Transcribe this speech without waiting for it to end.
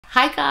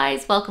Hi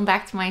guys, welcome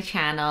back to my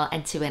channel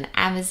and to an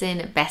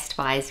Amazon Best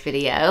Buys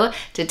video.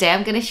 Today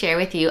I'm going to share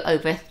with you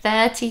over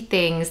 30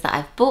 things that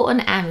I've bought on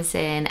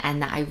Amazon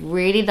and that I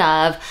really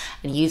love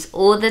and use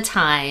all the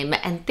time,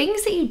 and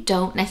things that you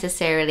don't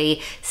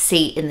necessarily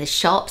see in the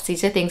shops.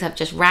 These are things I've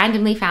just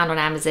randomly found on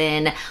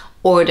Amazon,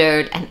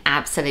 ordered, and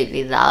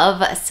absolutely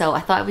love. So I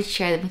thought I would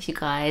share them with you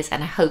guys,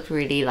 and I hope you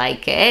really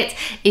like it.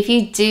 If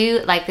you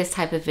do like this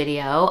type of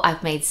video,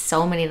 I've made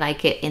so many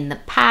like it in the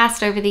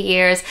past over the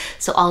years,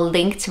 so I'll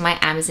link to my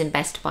Amazon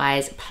Best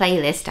Buys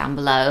playlist down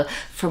below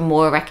for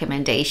more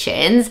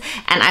recommendations.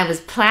 And I was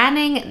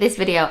planning this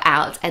video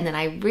out, and then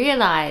I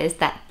realized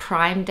that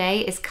Prime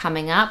Day is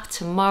coming up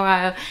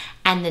tomorrow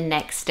and the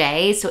next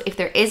day. So if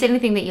there is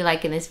anything that you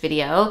like in this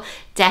video,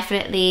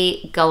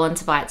 definitely go on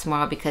to buy it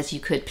tomorrow, because you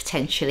could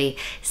potentially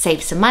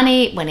save some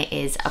money when it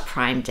is a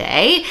Prime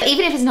Day. But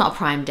even if it's not a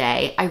Prime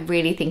Day, I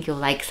really think you'll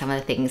like some of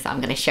the things that I'm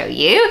going to show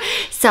you.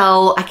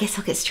 So I guess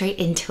I'll get straight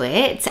into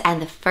it.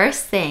 And the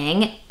first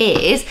thing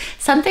is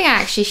something I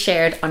actually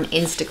shared on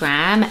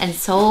Instagram, and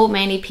so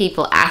many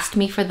people asked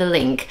me for the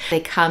link.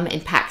 They come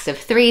in packs of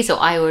 3, so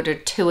I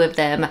ordered 2 of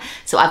them.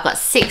 So I've got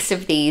 6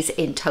 of these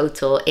in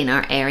total in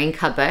our airing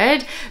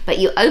cupboard. But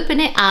you open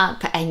it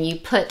up and you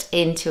put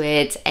into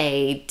it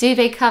a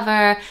duvet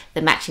cover,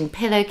 the matching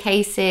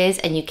pillowcases,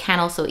 and you can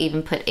also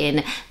even put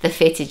in the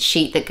fitted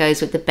sheet that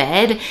goes with the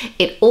bed.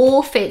 It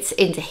all fits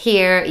into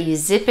here. You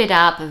zip it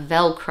up,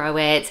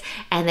 Velcro it,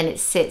 and then it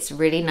sits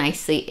really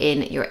nicely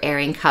in your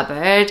airing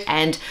cupboard.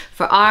 And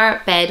for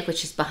our bed,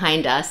 which is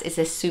behind us, is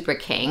a Super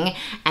King,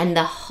 and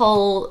the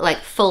whole like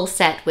full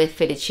set with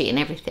fitted sheet and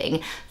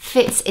everything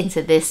fits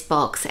into this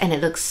box, and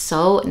it looks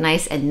so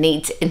nice and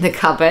neat in the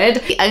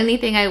cupboard. The only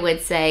thing I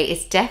would say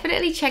is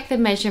definitely check the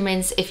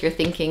measurements if you're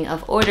thinking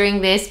of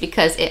ordering this,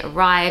 because it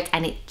arrived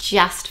and it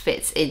just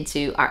fits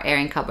into our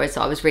airing cupboard.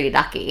 So I was really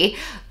lucky,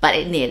 but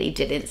it nearly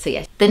didn't. So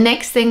yes. The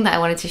next thing that I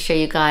wanted to show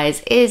you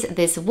guys is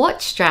this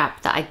watch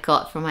strap that I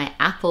got from my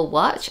Apple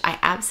Watch. I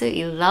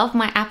absolutely love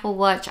my Apple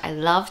Watch. I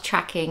love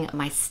tracking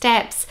my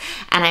steps,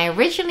 and I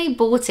originally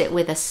bought it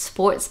with a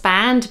sports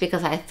band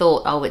because I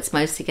thought, oh, it's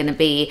mostly going to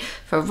be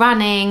for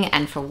running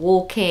and for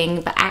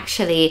walking, but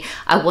actually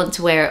I want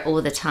to wear it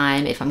all the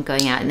time if I'm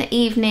going out in the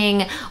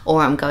evening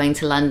or I'm going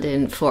to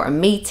London for a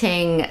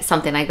meeting,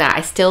 something like that.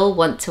 I still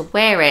want to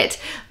wear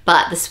it,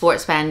 but the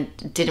sports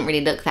band didn't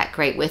really look that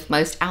great with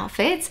most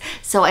outfits.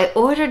 So I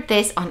ordered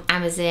this on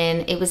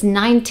Amazon. It was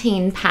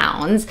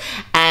 £19,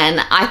 and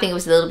I think it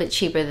was a little bit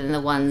cheaper than the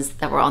ones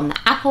that were on the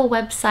Apple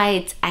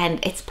website, and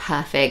it's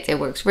perfect. It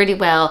works really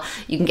well.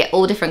 You can get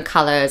all different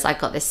colors. I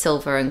got this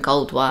silver and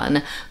gold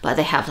one, but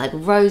they have like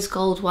rose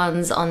gold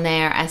ones on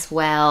there as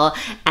well,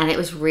 and it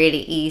was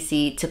really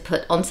easy to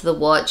put onto the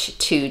watch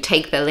to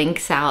take the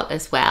links out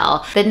as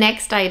well. The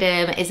next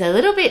item is a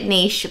little bit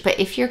niche, but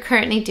if you're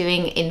currently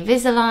doing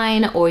Invisalign,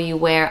 or you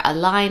wear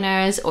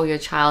aligners, or your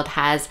child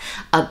has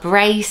a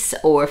brace,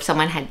 or if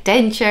someone had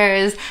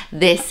dentures,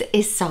 this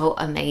is so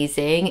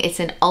amazing. It's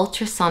an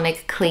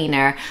ultrasonic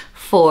cleaner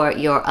for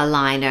your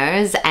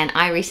aligners, and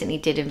I recently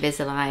did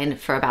Invisalign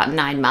for about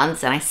 9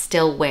 months, and I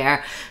still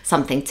wear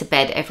something to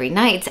bed every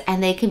night,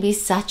 and they can be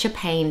such a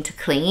pain to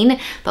clean.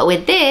 But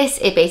with this,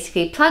 it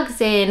basically plugs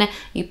in,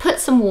 you put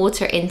some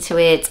water into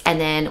it,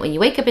 and then when you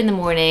wake up in the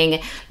morning,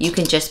 you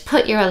can just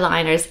put your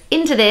aligners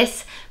into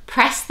this,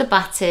 press the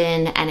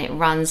button, and it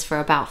runs for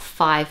about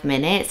 5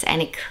 minutes,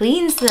 and it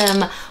cleans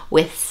them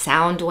with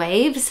sound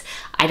waves.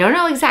 I don't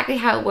know exactly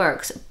how it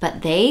works,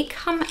 but they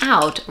come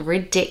out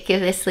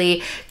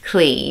ridiculously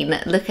clean.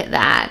 Look at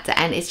that.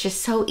 And it's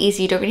just so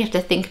easy. You don't really have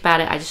to think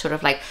about it. I just sort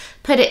of like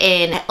put it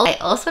in. I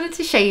also wanted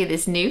to show you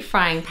this new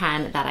frying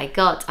pan that I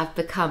got. I've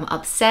become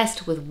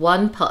obsessed with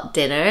one-pot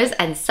dinners,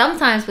 and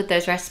sometimes with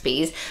those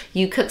recipes,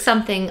 you cook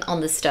something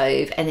on the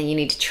stove and then you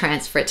need to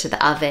transfer it to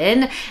the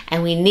oven,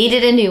 and we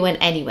needed a new one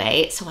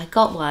anyway. So I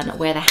got one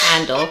where the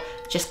handle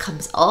just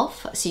comes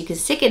off, so you can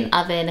stick it in the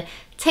oven,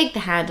 take the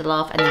handle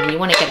off, and then when you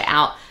want to get it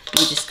out,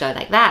 you just go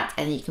like that,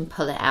 and then you can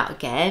pull it out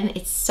again.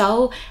 It's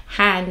so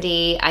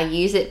handy. I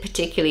use it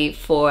particularly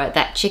for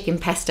that chicken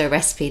pesto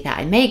recipe that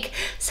I make,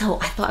 so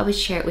I thought I would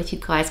share it with you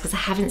guys because I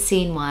haven't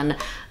seen one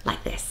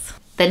like this.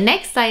 The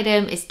next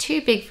item is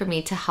too big for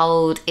me to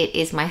hold. It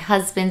is my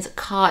husband's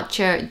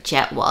Karcher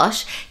jet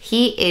wash.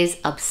 He is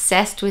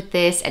obsessed with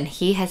this, and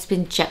he has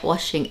been jet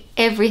washing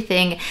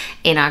everything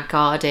in our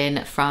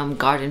garden, from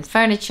garden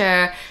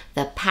furniture,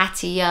 the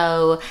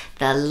patio,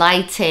 the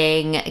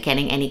lighting,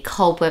 getting any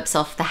cobwebs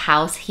off the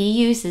house. He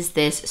uses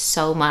this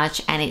so much,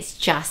 and it's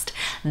just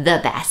the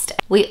best.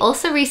 We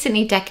also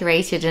recently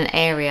decorated an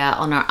area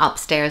on our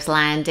upstairs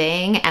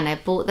landing, and I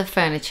bought the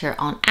furniture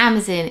on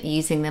Amazon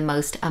using the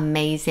most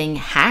amazing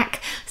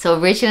hack. So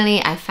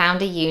originally I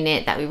found a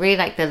unit that we really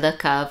liked the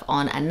look of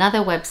on another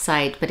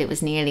website, but it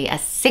was nearly a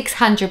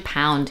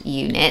 £600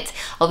 unit.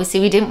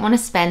 Obviously we didn't want to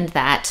spend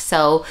that,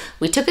 so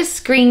we took a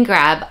screen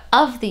grab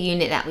of the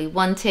unit that we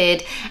wanted,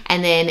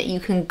 and then you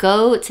can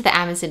go to the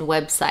Amazon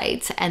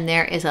website, and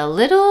there is a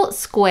little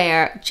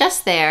square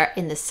just there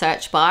in the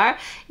search bar.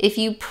 If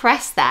you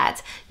press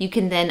that, you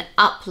can then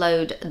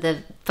upload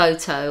the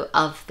photo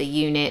of the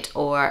unit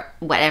or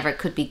whatever, it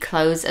could be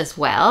clothes as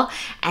well,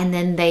 and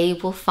then they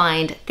will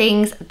find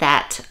things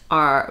that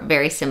are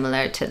very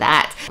similar to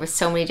that. There's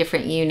so many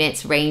different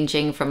units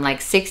ranging from like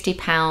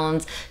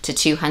 £60 to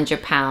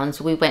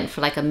 £200. We went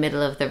for like a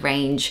middle of the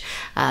range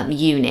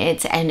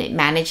unit, and it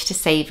managed to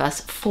save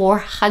us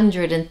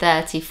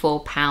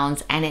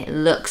 £434, and it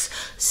looks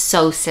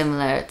so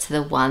similar to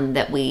the one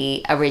that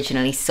we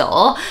originally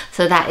saw.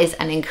 So that is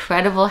an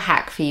incredible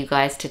hack for you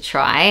guys to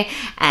try,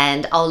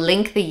 and I'll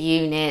link the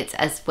unit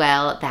as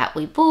well that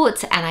we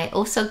bought. And I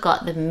also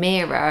got the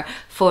mirror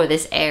for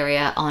this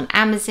area on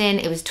Amazon.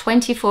 It was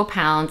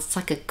 £24. It's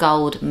like a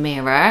gold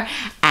mirror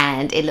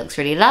and it looks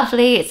really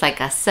lovely. It's like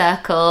a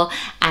circle.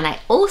 And I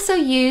also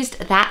used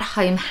that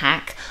home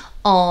hack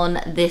on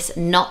this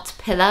knot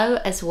pillow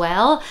as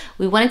well.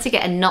 We wanted to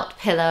get a knot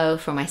pillow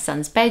for my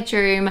son's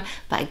bedroom,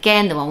 but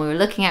again, the one we were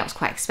looking at was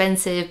quite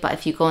expensive. But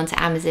if you go onto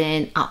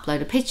Amazon,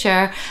 upload a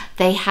picture,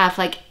 they have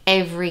like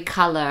every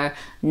color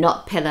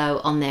knot pillow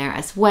on there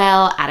as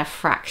well at a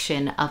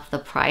fraction of the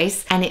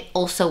price. And it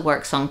also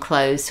works on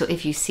clothes. So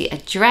if you see a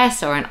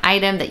dress or an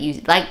item that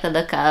you like the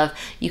look of,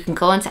 you can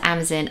go onto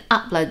Amazon,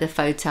 upload the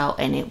photo,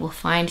 and it will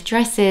find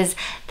dresses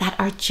that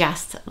are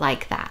just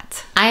like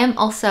that. I am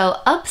also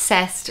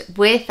obsessed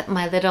with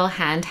my little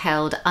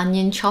handheld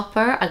onion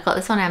chopper. I got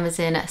this on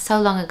Amazon so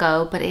long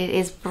ago, but it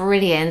is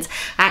brilliant.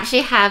 I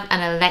actually have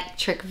an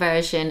electric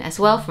version as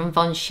well from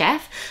Von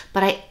Chef,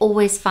 but I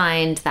always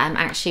find that I'm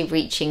actually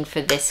reaching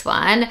for this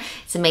one.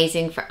 It's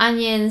amazing for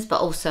onions,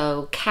 but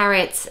also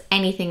carrots,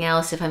 anything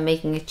else. If I'm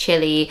making a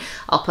chili,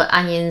 I'll put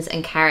onions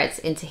and carrots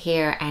into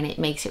here, and it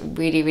makes it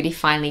really, really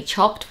finely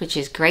chopped, which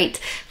is great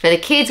for the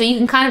kids. Or you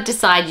can kind of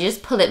decide, you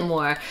just pull it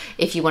more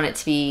if you want it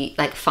to be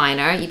like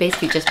finer. You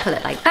basically just pull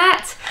it like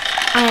that,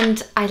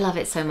 and I love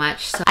it so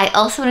much. So I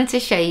also wanted to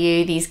show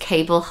you these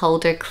cable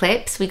holder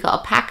clips. We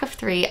got a pack of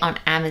 3 on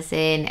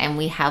Amazon, and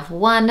we have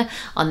one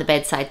on the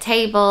bedside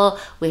table,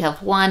 we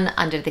have one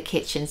under the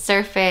kitchen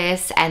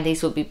surface, and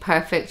these will be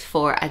perfect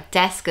for a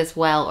desk as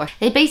well. Or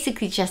they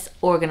basically just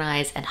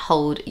organize and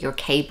hold your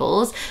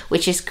cables,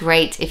 which is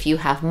great if you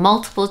have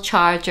multiple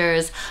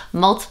chargers,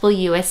 multiple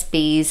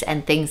USBs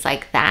and things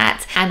like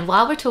that. And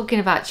while we're talking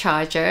about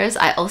chargers,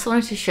 I also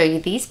wanted to show you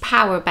these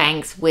power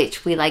banks,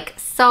 which we like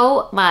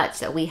so much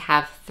that we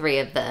have 3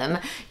 of them.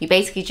 You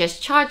basically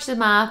just charge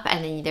them up,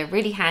 and then they're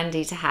really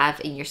handy to have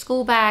in your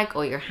school bag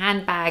or your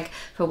handbag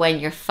for when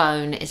your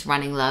phone is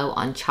running low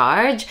on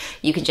charge.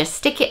 You can just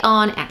stick it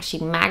on, it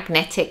actually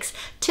magnetics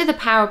to the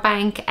power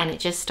bank, and it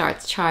just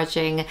starts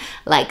charging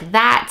like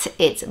that.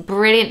 It's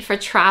brilliant for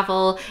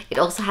travel. It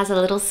also has a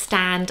little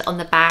stand on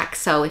the back,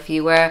 so if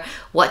you were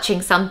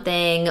watching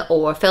something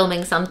or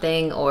filming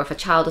something, or if a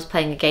child was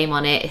playing a game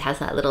on it, it has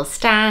that little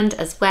stand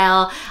as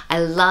well. I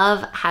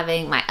love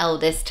having my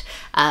eldest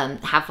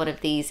have one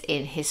of these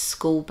in his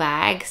school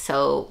bag,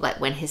 so like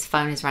when his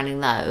phone is running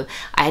low,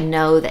 I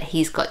know that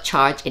he's got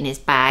charge in his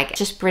bag.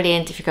 Just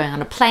brilliant if you're going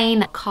on a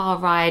plane, a car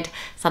ride,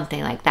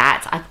 something like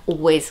that. I've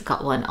always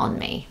got one on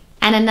me.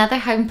 And another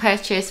home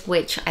purchase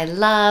which I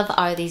love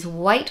are these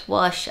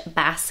whitewash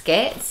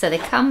baskets. So they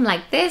come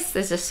like this,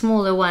 there's a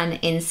smaller one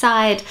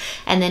inside,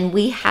 and then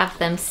we have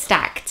them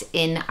stacked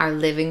in our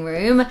living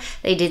room.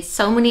 They did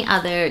so many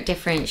other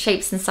different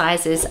shapes and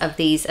sizes of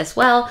these as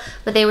well,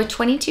 but they were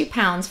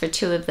 £22 for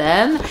 2 of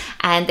them,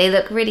 and they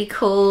look really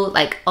cool.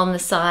 Like on the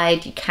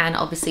side, you can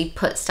obviously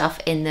put stuff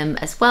in them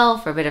as well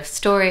for a bit of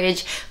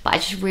storage, but I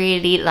just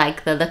really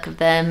like the look of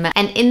them.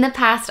 And in the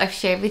past, I've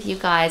shared with you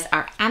guys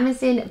our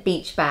Amazon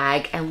beach bag,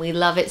 and we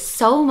love it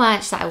so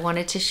much that I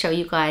wanted to show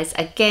you guys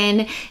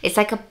again. It's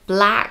like a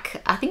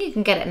black, I think you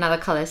can get it in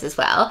other colors as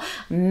well,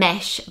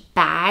 mesh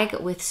bag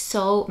with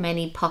so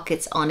many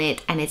pockets on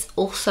it, and it's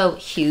also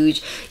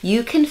huge.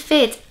 You can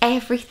fit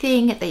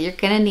everything that you're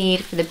gonna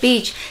need for the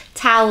beach: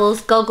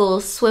 towels,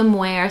 goggles,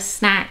 swimwear,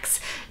 snacks,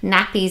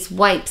 nappies,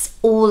 wipes,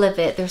 all of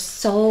it. There's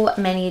so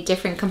many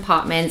different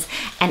compartments,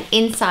 and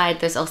inside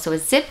there's also a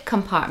zip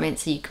compartment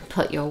so you can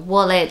put your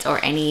wallet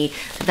or any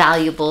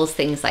valuables,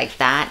 things like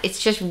that.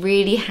 It's just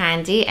really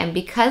handy, and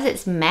because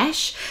it's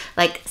mesh,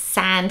 like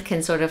sand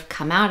can sort of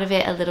come out of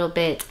it a little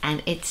bit,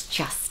 and it's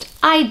just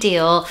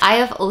ideal. I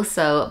have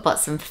also bought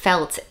some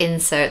felt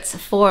inserts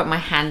for my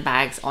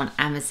handbags on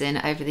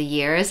Amazon over the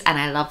years, and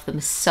I love them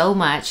so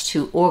much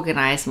to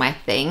organize my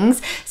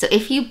things. So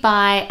if you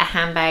buy a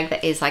handbag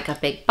that is like a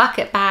big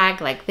bucket bag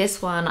like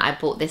this one, I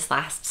bought this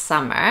last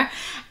summer,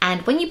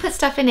 and when you put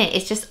stuff in it,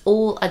 it's just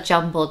all a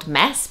jumbled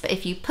mess. But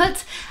if you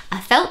put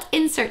a felt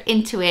insert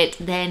into it,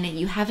 then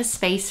you have a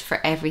space for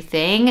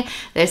everything.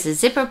 There's a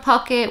zipper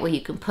pocket where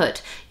you can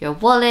put your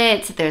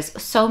wallet.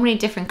 There's so many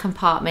different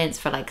compartments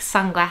for like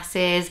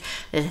sunglasses.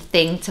 There's a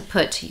thing to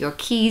put your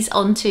keys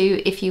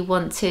onto if you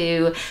want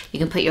to. You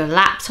can put your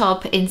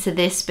laptop into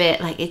this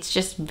bit. Like, it's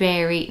just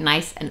very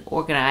nice and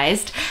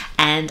organized,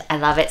 and I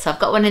love it. So I've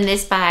got one in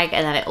this bag,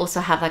 and then I also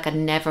have like a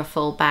never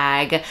full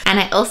bag. And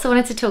I also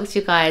wanted to talk to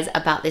you guys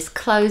about this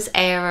clothes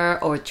airer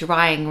or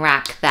drying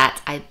rack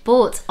that I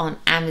bought on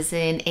Amazon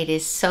Amazon. It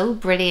is so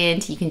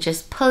brilliant. You can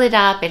just pull it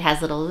up. It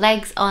has little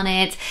legs on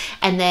it,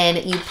 and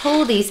then you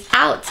pull these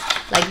out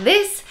like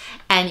this,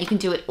 and you can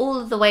do it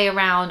all the way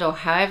around or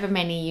however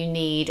many you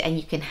need, and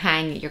you can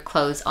hang your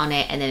clothes on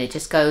it, and then it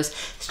just goes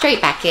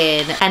straight back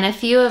in. And a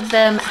few of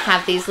them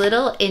have these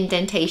little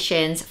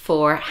indentations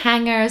for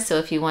hangers, so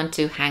if you want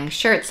to hang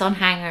shirts on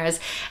hangers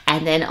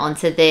and then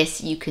onto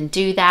this, you can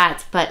do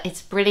that. But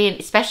it's brilliant,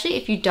 especially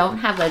if you don't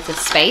have loads of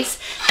space.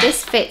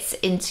 This fits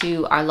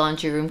into our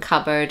laundry room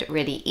cupboard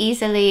really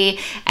easily,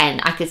 and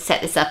I could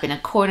set this up in a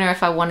corner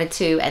if I wanted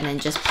to, and then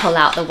just pull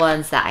out the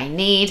ones that I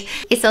need.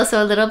 It's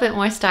also a little bit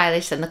more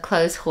stylish than the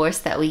clothes horse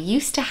that we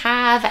used to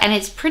have, and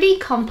it's pretty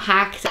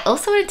compact. I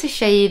also wanted to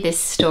show you this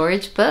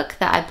storage book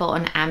that I bought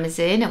on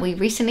Amazon. We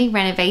recently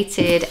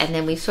renovated, and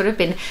then we've sort of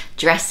been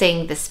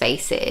dressing the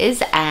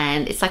spaces,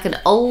 and it's like an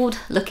old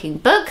looking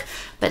book,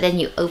 but then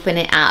you open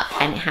it up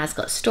and it has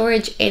got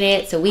storage in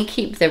it. So we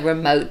keep the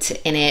remote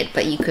in it,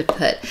 but you could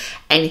put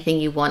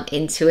anything you want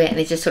into it, and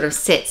it just sort of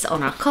sits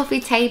on our coffee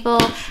table,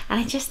 and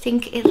I just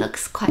think it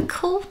looks quite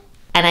cool.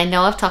 And I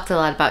know I've talked a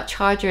lot about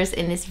chargers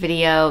in this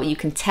video. You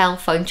can tell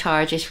phone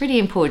charge is really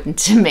important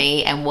to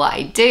me and what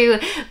I do,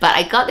 but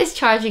I got this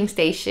charging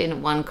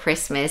station one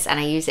Christmas, and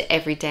I use it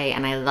every day,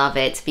 and I love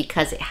it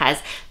because it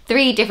has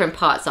 3 different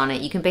parts on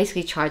it. You can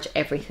basically charge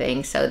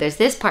everything. So there's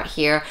this part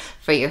here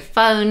for your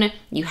phone,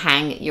 you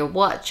hang your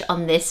watch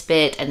on this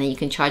bit, and then you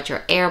can charge your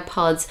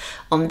AirPods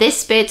on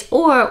this bit,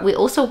 or we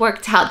also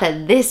worked out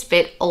that this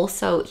bit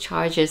also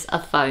charges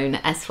a phone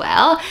as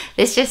well.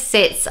 This just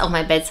sits on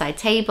my bedside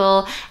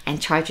table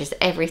and charges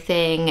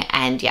everything,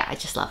 and yeah, I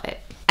just love it.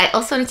 I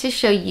also wanted to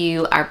show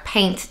you our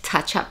paint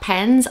touch-up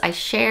pens. I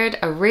shared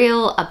a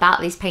reel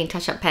about these paint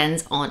touch-up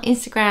pens on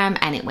Instagram,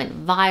 and it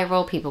went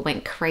viral. People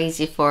went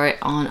crazy for it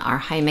on our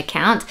home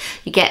account.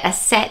 You get a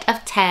set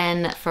of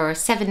 10 for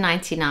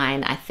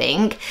 $7.99, I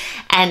think.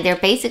 And they're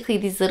basically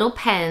these little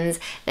pens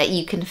that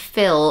you can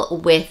fill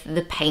with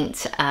the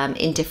paint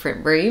in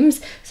different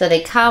rooms. So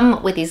they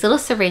come with these little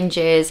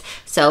syringes.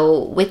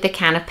 So with the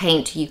can of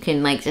paint, you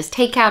can like just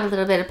take out a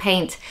little bit of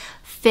paint,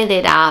 fill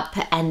it up,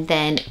 and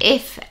then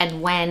if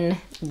and when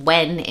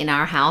in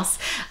our house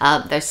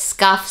there's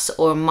scuffs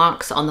or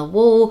marks on the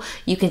wall,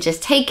 you can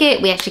just take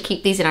it. We actually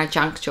keep these in our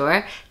junk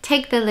drawer.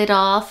 Take the lid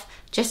off,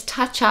 just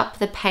touch up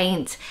the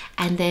paint,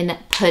 and then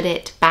put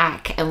it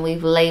back, and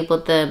we've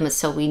labeled them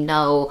so we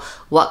know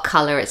what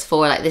color it's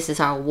for. Like, this is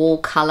our wall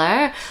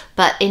color,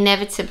 but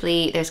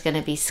inevitably there's going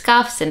to be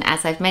scuffs, and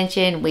as I've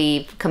mentioned,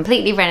 we've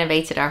completely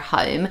renovated our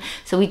home,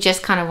 so we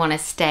just kind of want to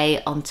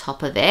stay on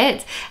top of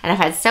it. And I've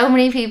had so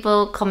many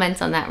people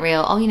comment on that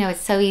reel, oh, you know,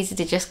 it's so easy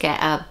to just get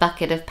a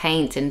bucket of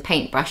paint and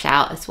paintbrush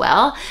out as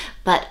well.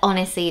 But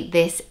honestly,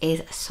 this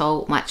is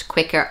so much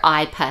quicker,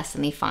 I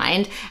personally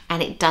find,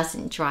 and it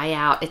doesn't dry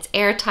out. It's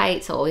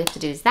airtight, so all you have to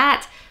do is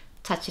that,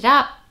 touch it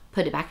up,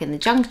 put it back in the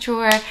junk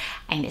drawer,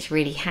 and it's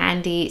really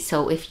handy.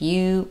 So if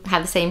you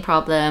have the same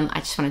problem, I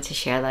just wanted to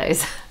share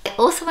those. I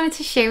also wanted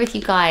to share with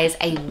you guys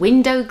a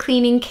window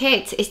cleaning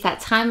kit. It's that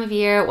time of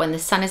year when the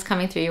sun is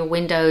coming through your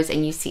windows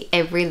and you see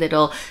every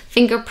little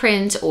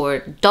fingerprint or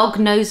dog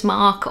nose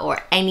mark or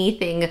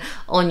anything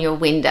on your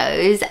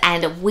windows.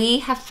 And we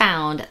have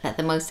found that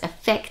the most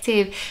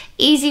effective,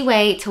 easy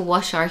way to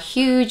wash our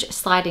huge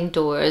sliding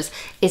doors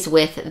is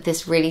with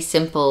this really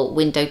simple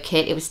window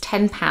kit. It was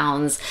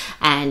 £10,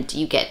 and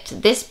you get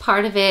this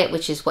part of it,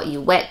 which is what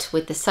you wet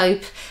with the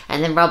soap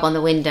and then rub on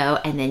the window,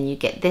 and then you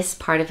get this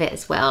part of it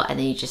as well, and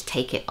then you just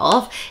take it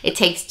off. It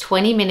takes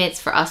 20 minutes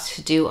for us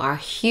to do our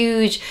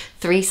huge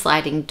 3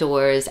 sliding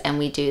doors, and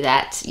we do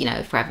that, you know,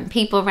 if we're having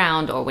people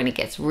around or when it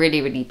gets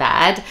really, really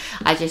bad.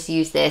 I just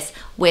use this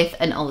with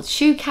an old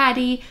shoe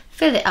caddy,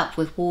 fill it up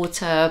with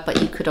water,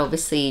 but you could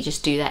obviously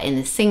just do that in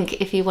the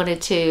sink if you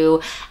wanted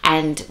to,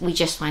 and we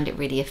just find it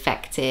really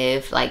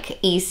effective, like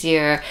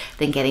easier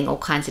than getting all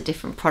kinds of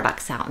different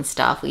products out and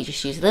stuff. We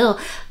just use a little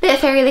bit of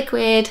fairy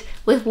liquid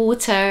with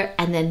water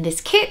and then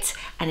this kit,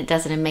 and it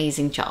does an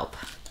amazing job.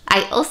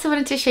 I also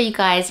wanted to show you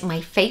guys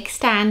my fake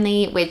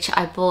Stanley, which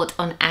I bought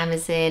on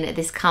Amazon.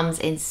 This comes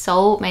in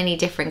so many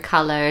different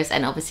colors,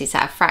 and obviously it's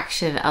at a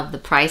fraction of the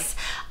price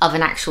of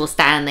an actual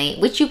Stanley,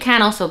 which you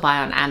can also buy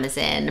on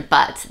Amazon,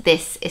 but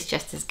this is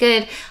just as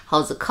good.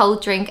 Holds a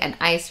cold drink and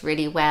ice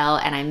really well,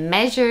 and I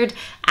measured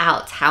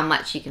out how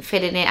much you can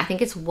fit in it. I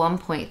think it's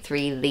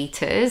 1.3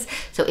 liters.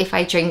 So if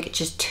I drink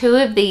just 2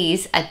 of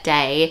these a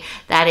day,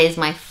 that is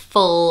my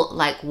full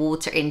like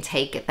water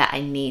intake that I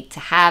need to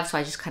have. So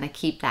I just kind of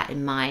keep that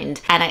in mind.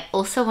 And I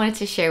also wanted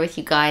to share with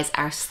you guys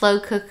our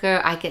slow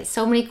cooker. I get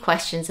so many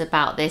questions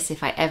about this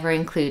if I ever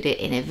include it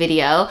in a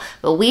video,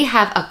 but we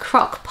have a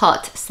crock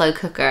pot slow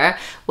cooker,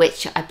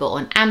 which I bought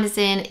on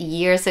Amazon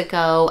years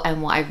ago.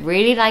 And what I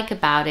really like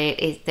about it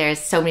is there's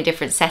so many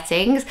different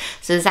settings.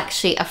 So there's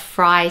actually a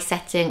fry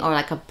setting or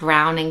like a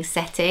browning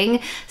setting.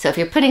 So if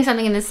you're putting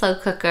something in the slow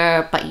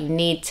cooker, but you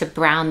need to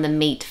brown the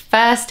meat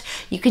first,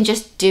 you can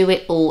just do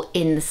it all all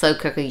in the slow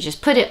cooker. You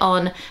just put it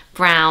on,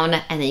 brown,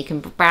 and then you can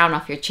brown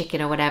off your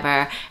chicken or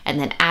whatever, and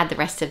then add the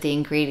rest of the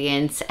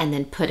ingredients and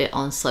then put it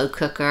on slow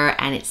cooker.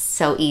 And it's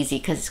so easy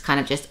because it's kind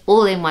of just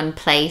all in one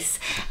place,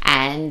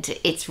 and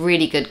it's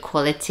really good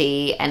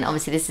quality. And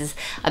obviously this is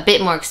a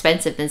bit more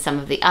expensive than some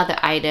of the other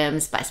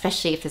items, but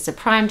especially if there's a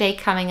Prime Day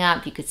coming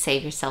up, you could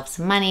save yourself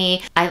some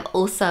money. I've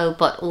also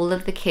bought all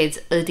of the kids'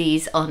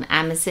 hoodies on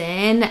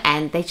Amazon,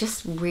 and they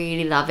just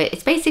really love it.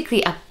 It's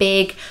basically a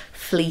big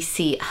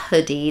fleecy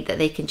hoodie that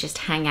they can just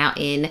hang out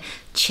in,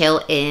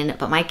 chill in,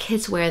 but my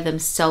kids wear them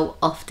so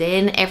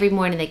often. Every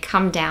morning they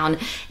come down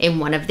in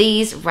one of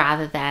these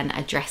rather than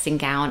a dressing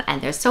gown,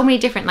 and there's so many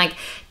different like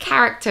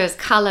characters,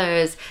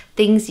 colors,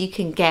 things you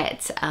can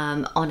get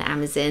on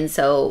Amazon.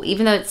 So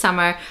even though it's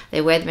summer,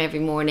 they wear them every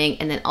morning,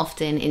 and then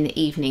often in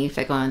the evening if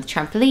they're going on the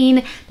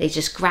trampoline, they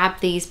just grab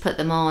these, put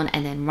them on,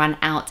 and then run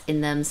out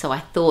in them. So I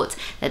thought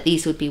that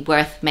these would be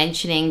worth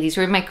mentioning. These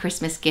were in my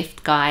Christmas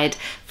gift guide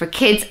for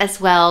kids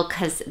as well,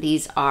 because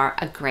these are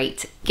a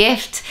great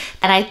gift.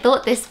 And I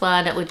thought this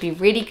one would be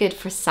really good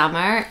for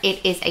summer.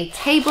 It is a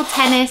table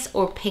tennis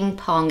or ping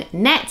pong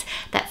net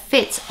that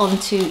fits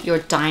onto your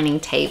dining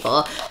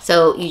table.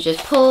 So you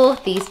just pull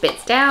these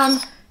bits down,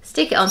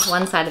 stick it onto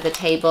one side of the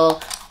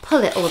table,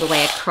 pull it all the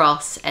way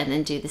across, and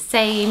then do the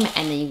same,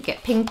 and then you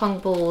get ping pong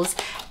balls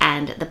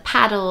and the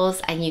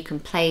paddles, and you can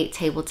play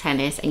table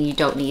tennis, and you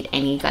don't need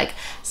any like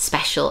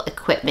special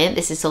equipment.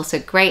 This is also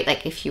great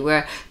like if you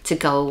were to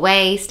go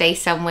away, stay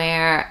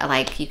somewhere,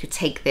 like you could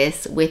take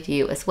this with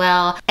you as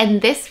well.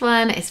 And this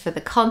one is for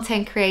the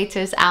content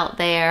creators out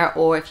there,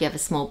 or if you have a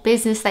small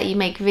business that you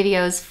make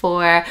videos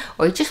for,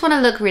 or you just want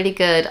to look really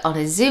good on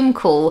a Zoom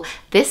call.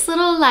 This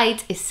little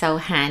light is so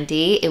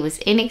handy. It was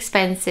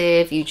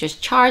inexpensive. You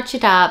just charge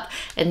it up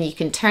and you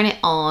can turn it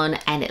on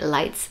and it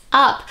lights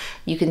up.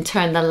 You can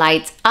turn the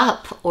light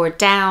up or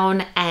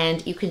down,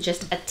 and you can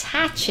just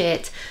attach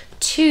it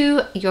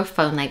to your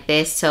phone like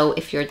this. So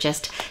if you're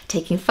just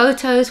taking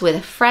photos with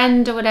a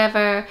friend or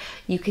whatever,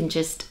 you can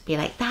just be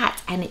like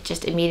that, and it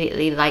just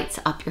immediately lights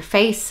up your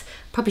face.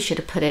 Probably should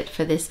have put it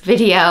for this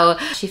video.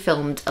 She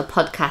filmed a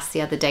podcast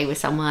the other day with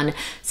someone,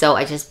 so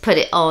I just put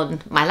it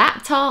on my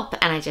laptop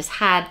and I just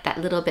had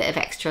that little bit of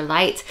extra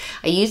light.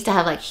 I used to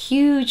have like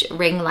huge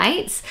ring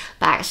lights,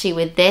 but actually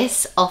with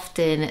this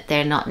often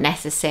they're not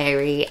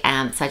necessary, so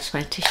I just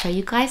wanted to show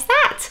you guys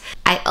that.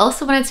 I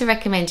also wanted to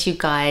recommend to you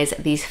guys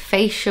these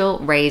facial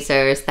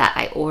razors that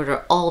I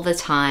order all the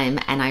time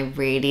and I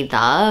really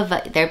love.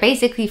 They're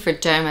basically for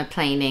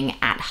dermaplaning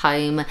at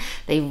home.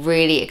 They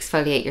really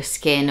exfoliate your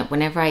skin.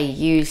 Whenever I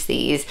use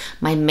these,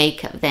 my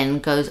makeup then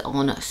goes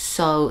on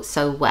so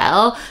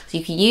well. So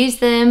you can use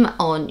them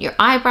on your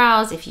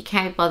eyebrows if you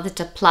can't bother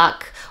to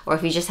pluck, or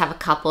if you just have a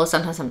couple.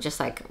 Sometimes I'm just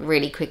like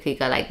really quickly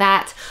go like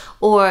that.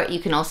 Or you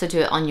can also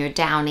do it on your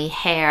downy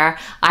hair.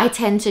 I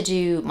tend to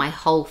do my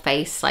whole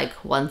face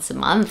like once a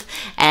month,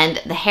 and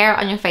the hair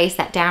on your face,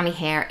 that downy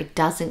hair, it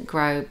doesn't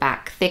grow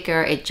back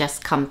thicker, it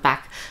just comes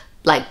back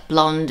like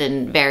blonde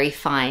and very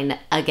fine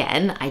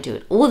again. I do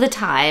it all the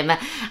time,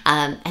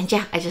 and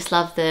yeah, I just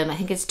love them. I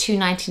think it's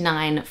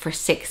 $2.99 for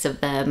 6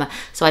 of them,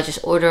 so I just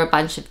order a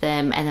bunch of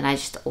them and then I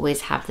just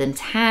always have them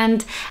to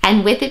hand.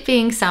 And with it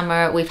being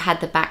summer, we've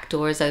had the back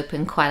doors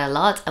open quite a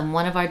lot, and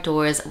one of our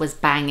doors was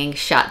banging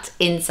shut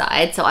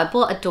inside, so I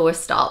bought a door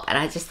stop and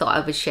I just thought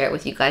I would share it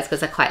with you guys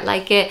because I quite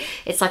like it.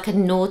 It's like a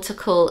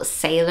nautical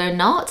sailor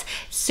knot,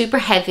 super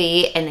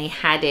heavy, and they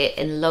had it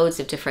in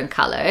loads of different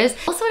colors.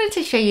 Also wanted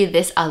to show you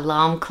this alarm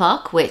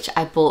clock, which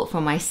I bought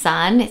for my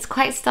son. It's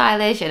quite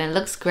stylish and it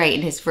looks great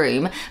in his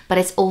room, but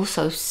it's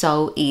also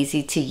so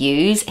easy to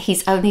use.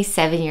 He's only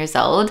 7 years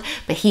old,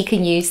 but he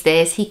can use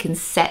this. He can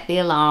set the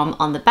alarm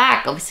on the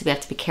back. Obviously we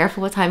have to be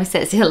careful what time he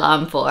sets the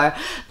alarm for,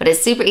 but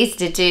it's super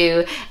easy to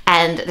do.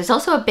 And there's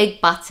also a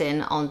big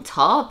button on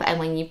top, and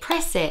when you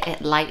press it,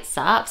 it lights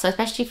up. So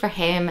especially for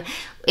him,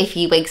 if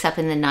he wakes up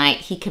in the night,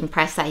 he can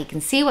press that, he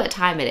can see what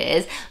time it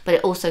is, but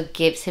it also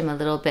gives him a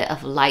little bit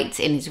of light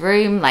in his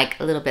room, like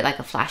a little bit like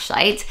a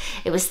flashlight.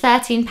 It was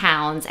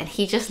 £13 and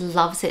he just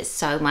loves it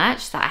so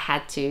much that I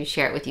had to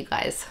share it with you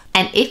guys.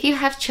 And if you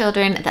have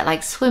children that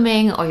like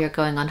swimming or you're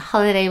going on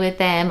holiday with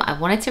them, I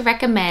wanted to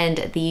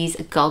recommend these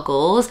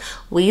goggles.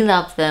 We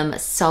love them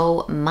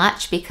so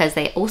much because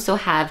they also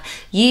have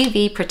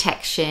UV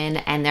protection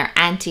and they're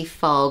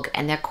anti-fog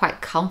and they're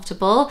quite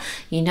comfortable.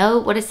 You know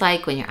what it's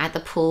like when you're at the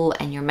pool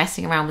and you're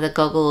messing around with the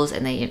goggles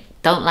and they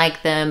don't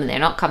like them and they're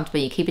not comfortable,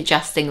 you keep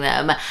adjusting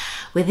them.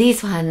 With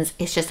these ones,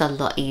 it's just a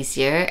lot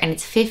easier, and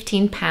it's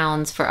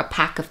 £15 for a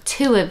pack of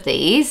 2 of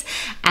these.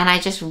 And I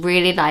just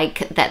really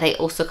like that they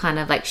also kind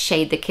of like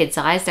shade the kids'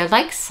 eyes. They're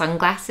like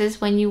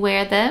sunglasses when you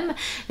wear them.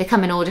 They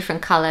come in all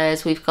different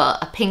colors. We've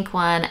got a pink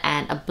one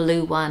and a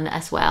blue one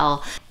as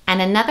well.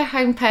 And another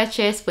home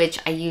purchase, which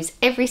I use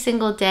every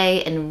single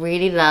day and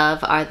really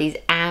love, are these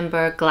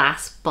amber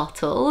glass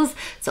bottles.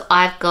 So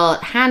I've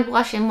got hand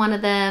wash in one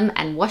of them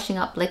and washing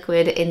up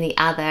liquid in the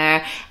other,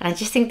 and I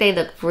just think they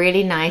look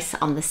really nice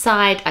on the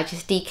side. I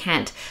just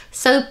decant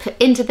soap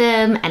into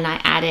them, and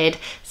I added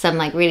some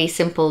like really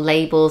simple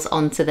labels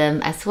onto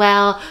them as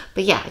well.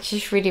 But yeah, I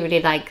just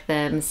really like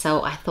them,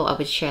 so I thought I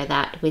would share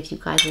that with you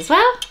guys as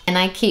well. And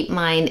I keep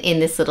mine in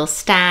this little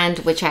stand,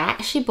 which I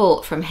actually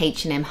bought from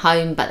H&M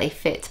Home, but they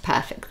fit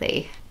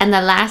perfectly. And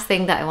the last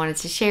thing that I wanted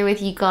to share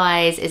with you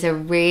guys is a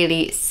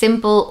really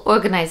simple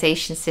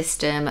organization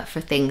system for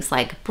things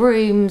like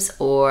brooms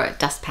or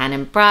dustpan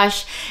and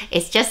brush.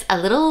 It's just a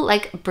little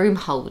like broom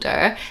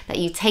holder that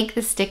you take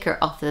the sticker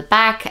off the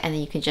back, and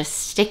then you can just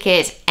stick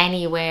it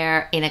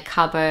anywhere in a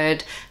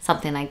cupboard,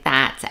 something like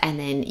that, and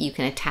then you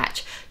can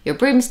attach your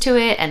brooms to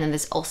it. And then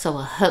there's also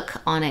a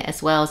hook on it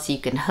as well, so you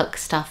can hook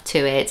stuff to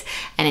it,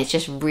 and it's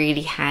just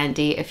really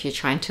handy if you're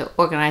trying to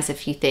organize a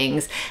few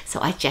things. So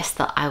I just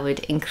thought I would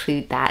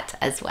include that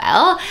as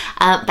well.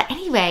 But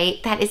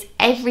anyway, that is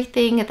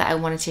everything that I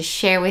wanted to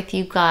share with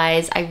you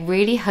guys. I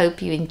really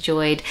hope you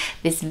enjoyed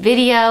this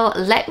video.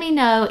 Let me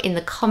know in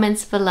the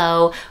comments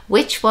below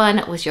which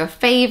one was your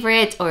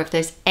favorite, or if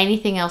there's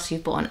anything else you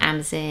bought on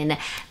Amazon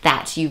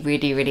that you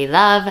really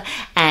love.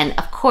 And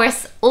of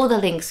course, all the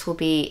links will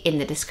be in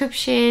the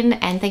description.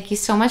 And thank you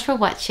so much for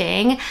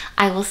watching.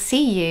 I will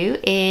see you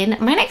in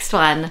my next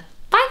one.